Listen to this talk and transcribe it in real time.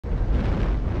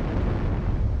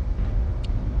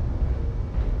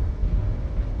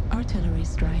Artillery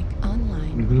strike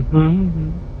online.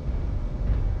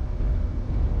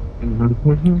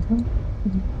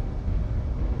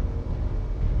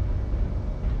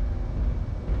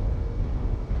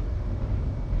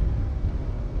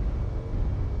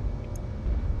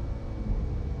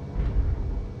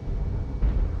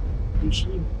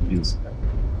 Usually use that.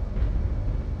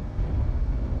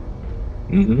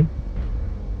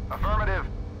 Affirmative.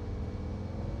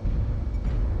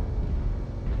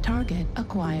 Target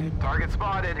acquired. Target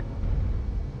spotted.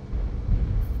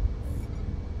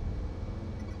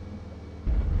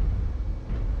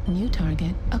 New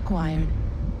target acquired.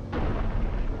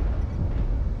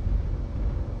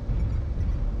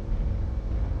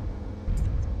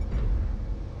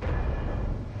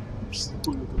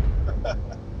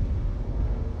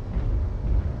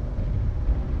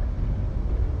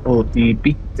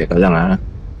 OTP. Teka lang ha.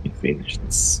 Finish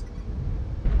this.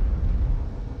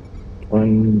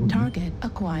 Target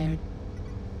acquired.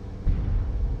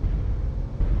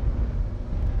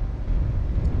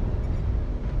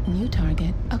 New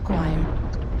target acquired.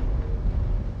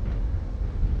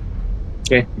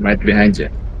 Okay, right behind you.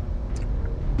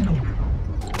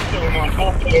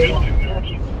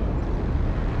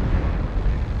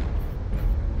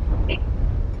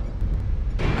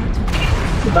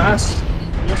 Taas.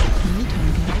 New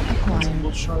target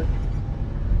acquired.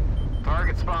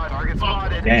 Target spot. Target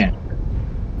spotted. Yeah.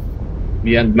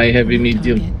 Beyond my heavy New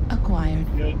medium. target acquired.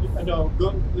 Yeah, I know.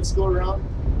 Let's go around.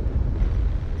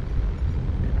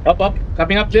 Up.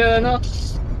 Coming up there, no?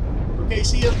 Okay,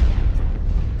 see you.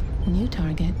 New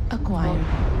target acquired.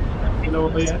 Hello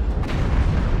ba yan?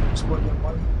 Squad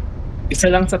 1. Isa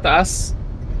lang sa taas.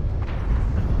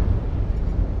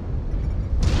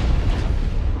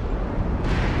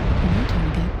 New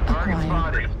target Target acquired.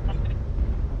 spotted.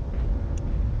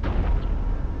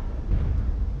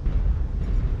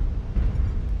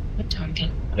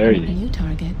 Target. There you go. New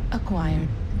target acquired.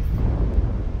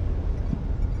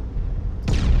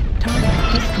 Target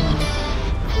destroyed.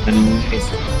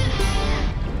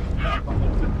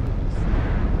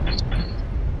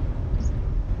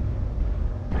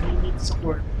 You need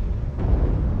support.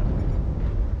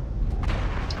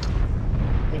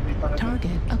 Maybe para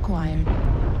Target acquired.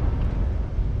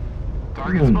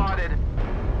 Target spotted.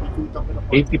 ikutan ko na po.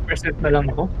 80% na lang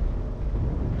ako.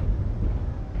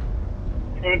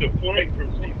 Trying to flank from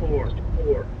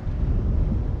C4.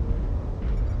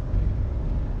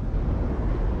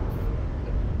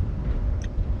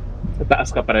 Sa taas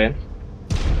ka pa rin.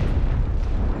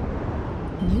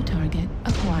 New target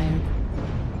acquired.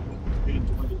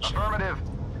 Affirmative.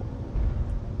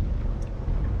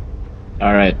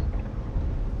 Alright.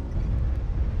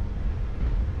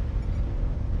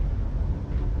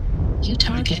 New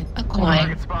target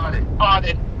acquired. Target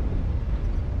spotted.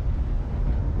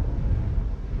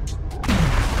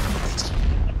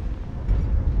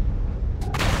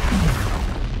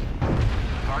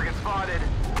 Target spotted.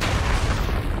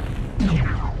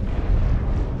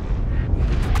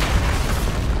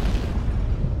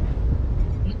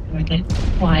 Target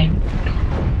acquired.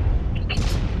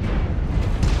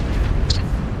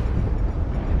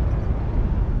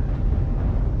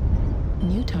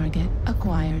 New target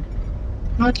acquired.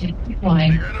 Target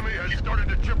acquired. The enemy has started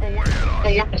to chip away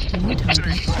at us. New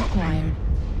target acquired.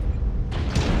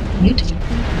 New target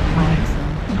acquired.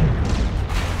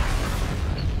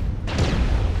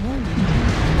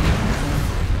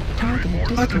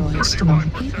 Target destroyed.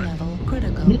 Heat level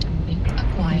critical. New target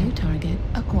acquired. New target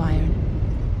acquired.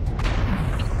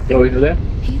 Going to there?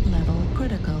 Heat level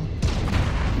critical.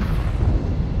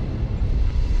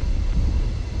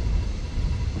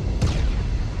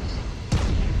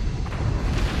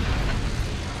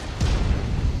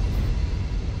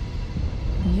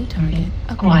 New target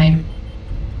acquired.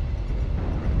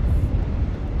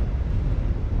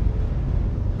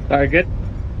 Target.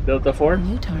 Delta 4.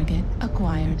 New target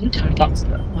acquired. New target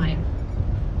acquired.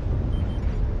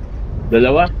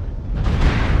 Dalawa.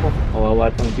 Oh, kawawa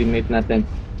tong teammate natin.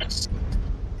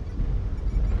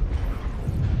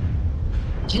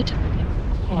 New target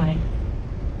acquired.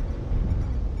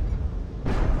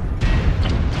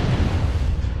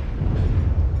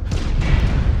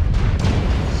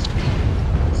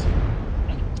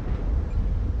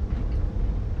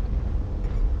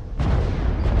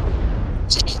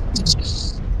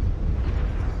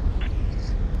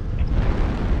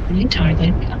 New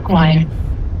target acquired.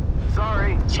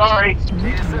 Sorry. New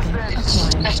Need target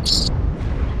assistance. acquired.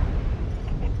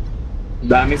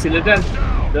 Dami sila dyan.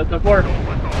 Delta 4.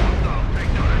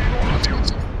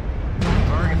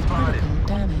 Lifeline critical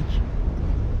damage.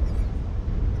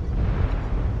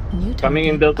 New Coming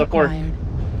in target Delta 4. acquired.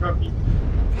 Copy.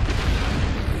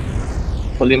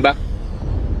 Pulling back.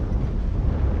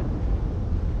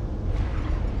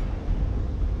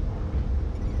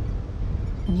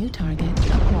 New target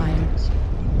acquired.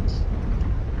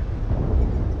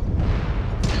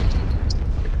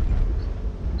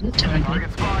 New target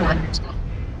Target spotted.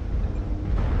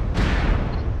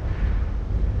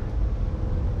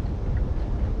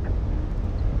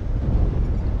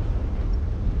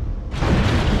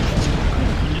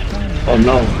 Oh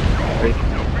no.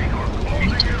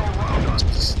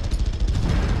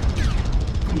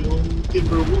 Yung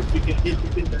Timberwolf, you can hit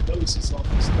it in the nose, is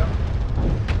almost down.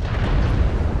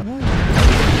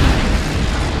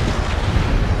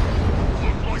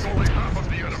 Looks like only half of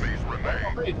the enemies remain.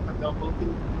 Okay, naka-double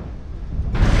kill.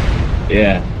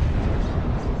 Yeah.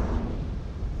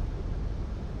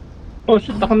 Oh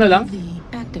shit, ako na lang? UAV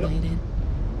activated.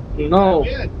 No.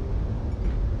 Ayan.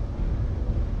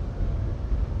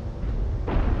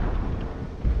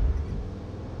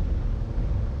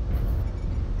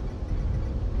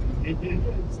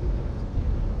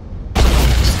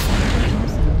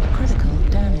 Also critical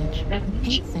damage.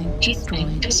 Heat sink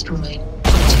destroyed. Heat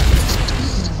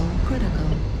level critical.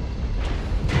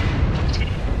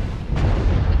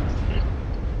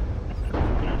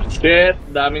 Shit,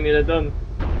 dami nila doon.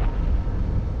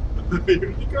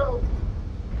 Here we go.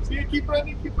 Sige, keep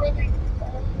running, keep running.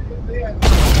 Ayan.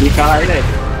 Di kaya eh.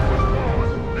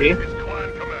 Okay? His clan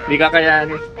command. Di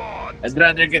kakayanin. Respond. I'd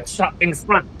rather get shot in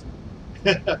front.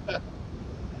 Okay.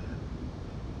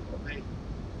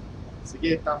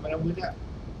 Sige, tama na muna.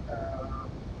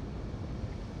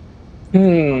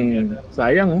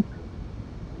 Sayang oh.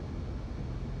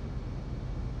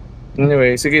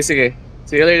 Anyway, sige. See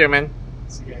you later, man.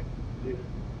 Sige.